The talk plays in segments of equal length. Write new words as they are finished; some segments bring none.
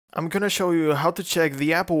I'm gonna show you how to check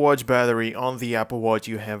the Apple Watch battery on the Apple Watch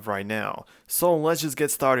you have right now. So let's just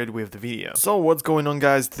get started with the video. So what's going on,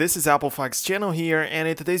 guys? This is AppleFox channel here, and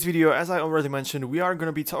in today's video, as I already mentioned, we are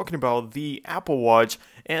gonna be talking about the Apple Watch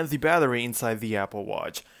and the battery inside the Apple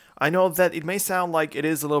Watch. I know that it may sound like it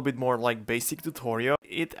is a little bit more like basic tutorial.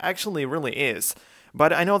 It actually really is.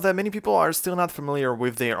 But I know that many people are still not familiar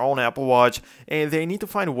with their own Apple Watch, and they need to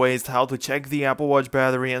find ways how to check the Apple Watch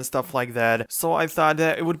battery and stuff like that, so I thought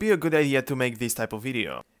that it would be a good idea to make this type of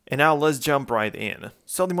video. And now let's jump right in.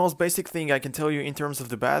 So the most basic thing I can tell you in terms of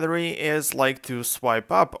the battery is like to swipe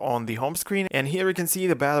up on the home screen, and here you can see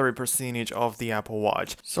the battery percentage of the Apple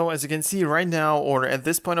Watch. So as you can see right now, or at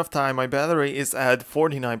this point of time, my battery is at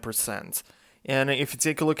 49%. And if you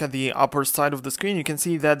take a look at the upper side of the screen, you can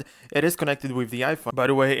see that it is connected with the iPhone. By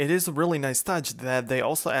the way, it is a really nice touch that they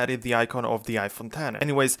also added the icon of the iPhone X.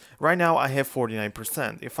 Anyways, right now I have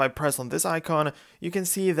 49%. If I press on this icon, you can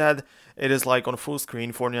see that it is like on full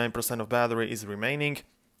screen, 49% of battery is remaining.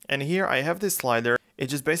 And here I have this slider. It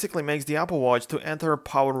just basically makes the Apple Watch to enter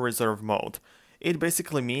power reserve mode. It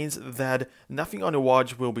basically means that nothing on the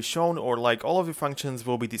watch will be shown, or like all of the functions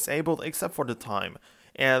will be disabled except for the time.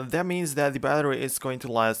 And that means that the battery is going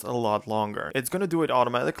to last a lot longer. It's going to do it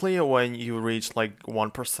automatically when you reach like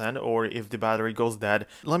 1%, or if the battery goes dead.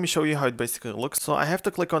 Let me show you how it basically looks. So I have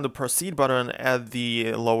to click on the proceed button at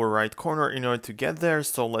the lower right corner in order to get there.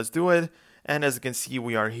 So let's do it. And as you can see,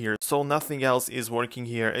 we are here. So nothing else is working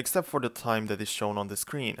here except for the time that is shown on the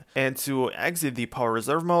screen. And to exit the power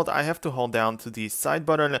reserve mode, I have to hold down to the side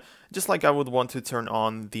button, just like I would want to turn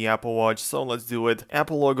on the Apple Watch. So let's do it.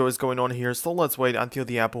 Apple logo is going on here, so let's wait until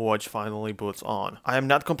the Apple Watch finally boots on. I am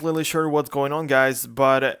not completely sure what's going on, guys,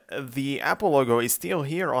 but the Apple logo is still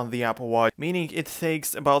here on the Apple Watch, meaning it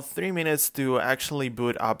takes about 3 minutes to actually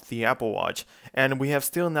boot up the Apple Watch. And we have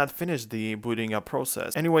still not finished the booting up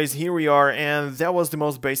process. Anyways, here we are, and that was the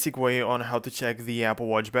most basic way on how to check the Apple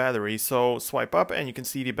Watch battery. So swipe up and you can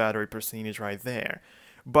see the battery percentage right there.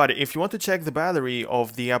 But if you want to check the battery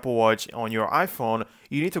of the Apple Watch on your iPhone,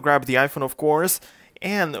 you need to grab the iPhone, of course.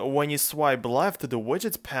 And when you swipe left to the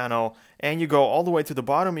widgets panel and you go all the way to the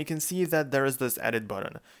bottom, you can see that there is this edit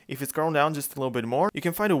button. If you scroll down just a little bit more, you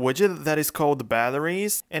can find a widget that is called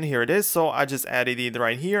batteries, and here it is. So I just added it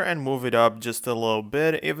right here and move it up just a little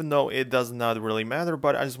bit, even though it does not really matter,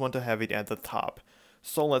 but I just want to have it at the top.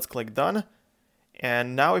 So let's click done.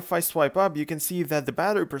 And now if I swipe up, you can see that the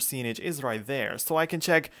battery percentage is right there. So I can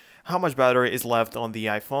check how much battery is left on the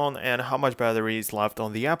iPhone and how much battery is left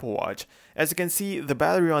on the Apple Watch. As you can see, the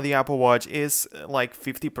battery on the Apple Watch is like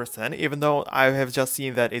 50%, even though I have just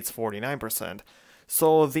seen that it's 49%.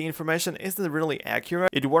 So the information isn't really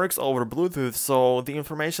accurate. It works over Bluetooth, so the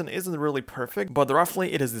information isn't really perfect, but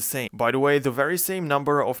roughly it is the same. By the way, the very same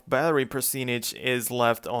number of battery percentage is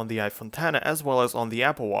left on the iPhone X as well as on the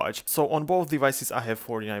Apple Watch. So on both devices I have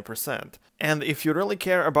 49%. And if you really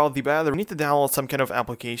care about the battery, you need to download some kind of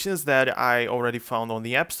applications that I already found on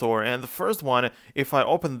the App Store. And the first one, if I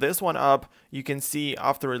open this one up, you can see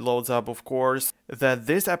after it loads up, of course, that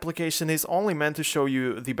this application is only meant to show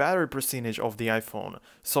you the battery percentage of the iPhone.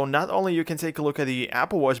 So not only you can take a look at the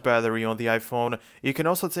Apple Watch battery on the iPhone, you can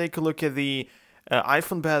also take a look at the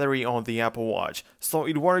iPhone battery on the Apple Watch. So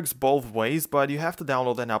it works both ways, but you have to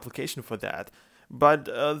download an application for that. But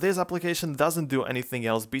this application doesn't do anything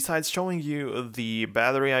else besides showing you the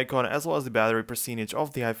battery icon as well as the battery percentage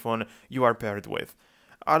of the iPhone you are paired with.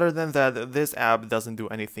 Other than that, this app doesn't do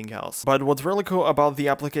anything else. But what's really cool about the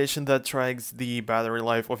application that tracks the battery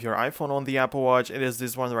life of your iPhone on the Apple Watch, it is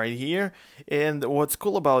this one right here. And what's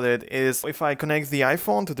cool about it is if I connect the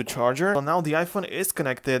iPhone to the charger, so now the iPhone is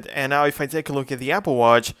connected, and now if I take a look at the Apple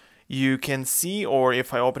Watch, you can see, or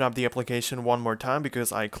if I open up the application one more time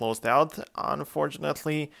because I closed out,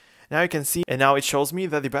 unfortunately, now you can see, and now it shows me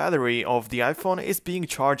that the battery of the iPhone is being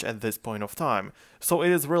charged at this point of time. So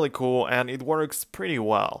it is really cool and it works pretty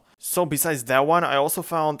well. So besides that one, I also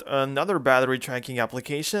found another battery tracking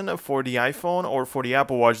application for the iPhone or for the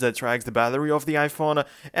Apple Watch that tracks the battery of the iPhone,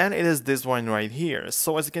 and it is this one right here.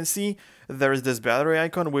 So as you can see, there is this battery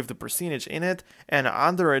icon with the percentage in it, and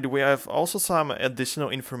under it we have also some additional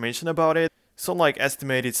information about it. So like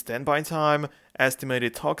estimated standby time,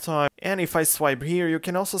 estimated talk time, and if I swipe here, you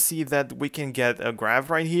can also see that we can get a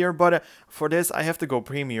graph right here, but for this I have to go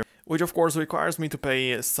premium, which of course requires me to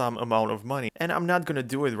pay some amount of money, and I'm not gonna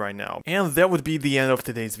do it right now. And that would be the end of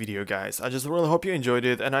today's video, guys. I just really hope you enjoyed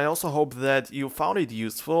it, and I also hope that you found it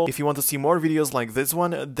useful. If you want to see more videos like this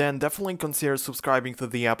one, then definitely consider subscribing to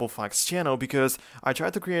the AppleFox channel, because I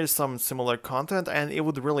try to create some similar content and it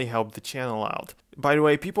would really help the channel out. By the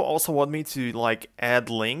way, people also want me to like add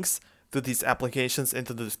links to these applications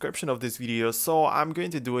into the description of this video, so I'm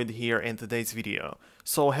going to do it here in today's video.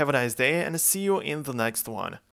 So have a nice day and see you in the next one.